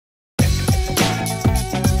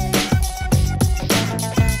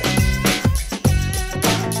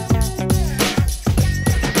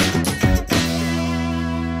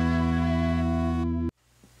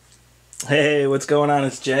Hey, what's going on?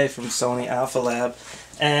 It's Jay from Sony Alpha Lab,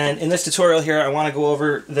 and in this tutorial here I want to go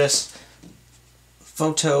over this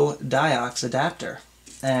photodiox adapter,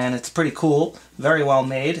 and it's pretty cool, very well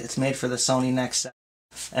made. It's made for the Sony Nex-7,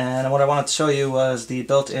 and what I wanted to show you was the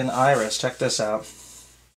built-in iris. Check this out.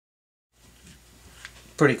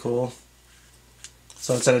 Pretty cool.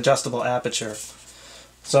 So it's an adjustable aperture.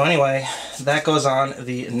 So anyway, that goes on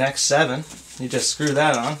the Nex-7. You just screw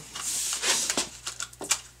that on,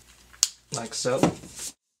 like so.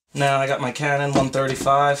 Now I got my Canon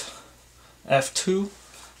 135 f2.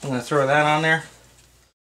 I'm going to throw that on there.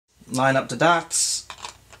 Line up the dots,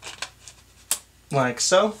 like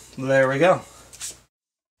so. There we go.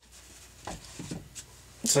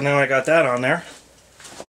 So now I got that on there.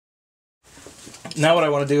 Now what I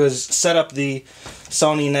want to do is set up the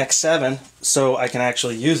Sony Nex-7 so I can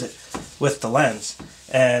actually use it with the lens.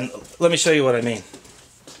 And let me show you what I mean.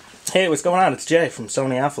 Hey, what's going on? It's Jay from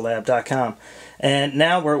SonyAlphaLab.com. And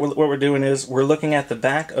now what we're doing is we're looking at the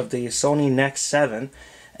back of the Sony Nex-7,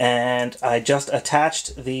 and I just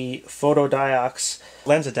attached the photodiox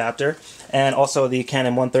lens adapter and also the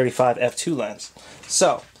Canon 135 f2 lens.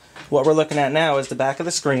 So what we're looking at now is the back of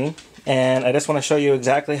the screen, and I just want to show you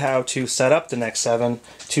exactly how to set up the Nex-7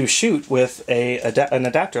 to shoot with an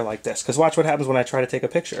adapter like this. Because watch what happens when I try to take a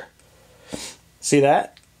picture. See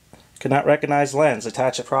that? Cannot recognize lens,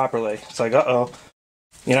 attach it properly. It's like, uh-oh.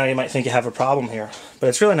 You know, you might think you have a problem here, but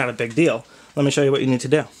it's really not a big deal. Let me show you what you need to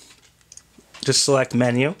do. Just select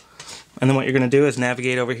Menu, and then what you're going to do is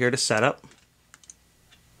navigate over here to Setup.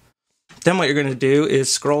 Then what you're going to do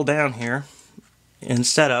is scroll down here in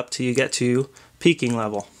Setup till you get to Peaking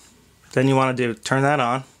Level. Then you want to turn that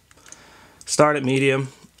on, start at medium,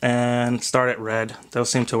 and start at red. Those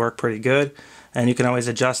seem to work pretty good, and you can always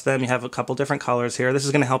adjust them. You have a couple different colors here. This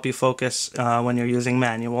is going to help you focus when you're using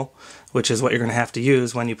manual, which is what you're going to have to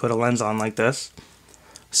use when you put a lens on like this.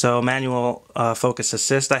 So manual focus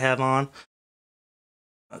assist I have on.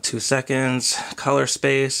 2 seconds, color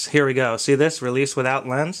space. Here we go. See this? Release without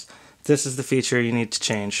lens. This is the feature you need to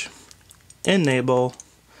change. Enable.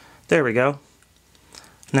 There we go.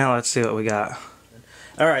 Now let's see what we got.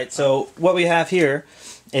 Alright, so what we have here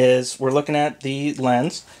is we're looking at the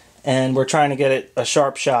lens and we're trying to get it a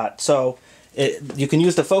sharp shot. So you can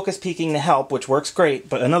use the focus peaking to help, which works great,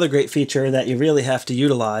 but another great feature that you really have to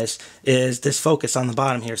utilize is this focus on the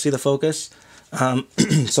bottom here. See the focus? So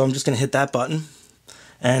I'm just going to hit that button,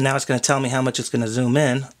 and now it's going to tell me how much it's going to zoom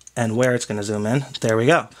in and where it's going to zoom in. There we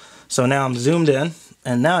go. So now I'm zoomed in,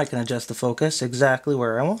 and now I can adjust the focus exactly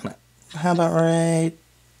where I want it. How about right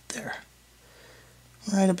there?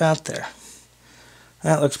 Right about there.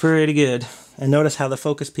 That looks pretty good. And notice how the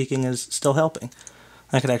focus peaking is still helping.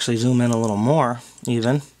 I could actually zoom in a little more,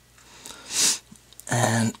 even.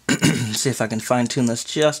 And see if I can fine-tune this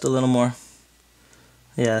just a little more.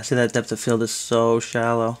 Yeah, see that depth of field is so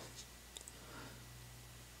shallow.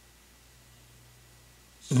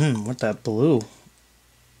 What that blue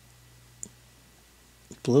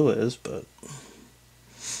is, but...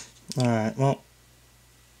 Alright, well...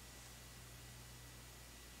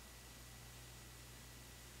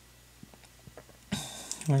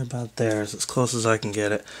 Right about there is as close as I can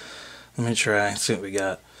get it. Let me try, see what we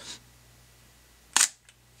got.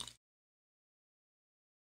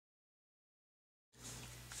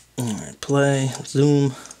 Alright, play,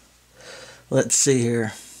 zoom. Let's see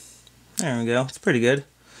here. There we go, it's pretty good.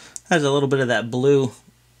 Has a little bit of that blue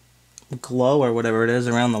glow or whatever it is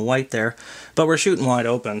around the white there. But we're shooting wide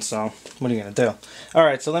open, so what are you going to do?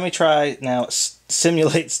 Alright, so let me try now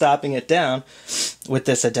simulate stopping it down with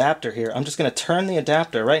this adapter here. I'm just going to turn the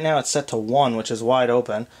adapter. Right now it's set to 1, which is wide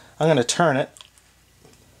open. I'm going to turn it.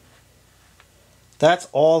 That's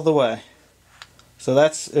all the way. So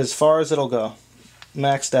that's as far as it'll go.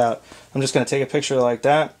 Maxed out. I'm just going to take a picture like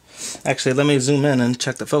that. Actually, let me zoom in and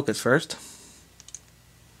check the focus first.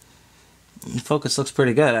 The focus looks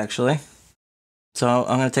pretty good, actually. So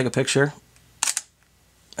I'm going to take a picture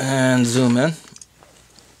and zoom in.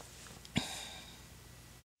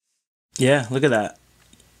 Yeah, look at that.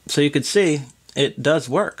 So you could see it does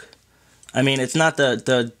work. I mean, it's not it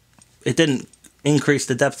didn't increase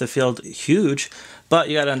the depth of field huge, but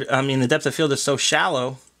you got to, I mean, the depth of field is so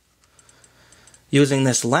shallow using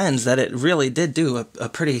this lens that it really did do a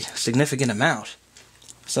pretty significant amount.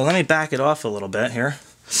 So let me back it off a little bit here.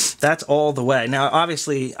 That's all the way. Now,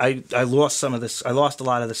 obviously, I lost some of this. I lost a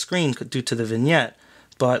lot of the screen due to the vignette,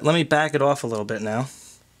 but let me back it off a little bit now.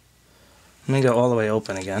 Let me go all the way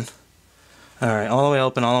open again. Alright, all the way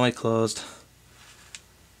open, all the way closed.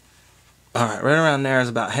 Alright, right around there is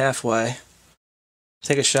about halfway.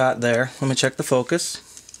 Take a shot there. Let me check the focus.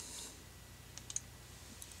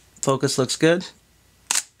 Focus looks good.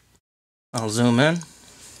 I'll zoom in.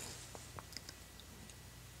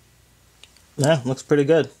 Yeah, looks pretty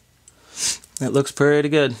good. It looks pretty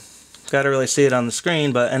good. Got to really see it on the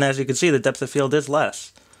screen, and as you can see, the depth of field is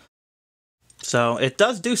less. So it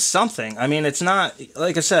does do something. I mean, it's not,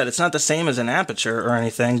 like I said, it's not the same as an aperture or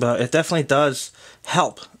anything, but it definitely does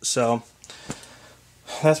help. So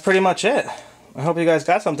that's pretty much it. I hope you guys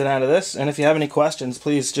got something out of this, and if you have any questions,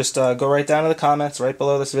 please just go right down to the comments right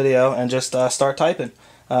below this video and just start typing.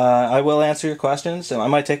 I will answer your questions. It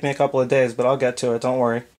might take me a couple of days, but I'll get to it, don't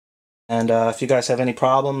worry. And if you guys have any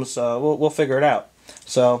problems, we'll figure it out.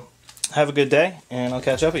 So have a good day, and I'll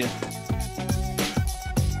catch up with you.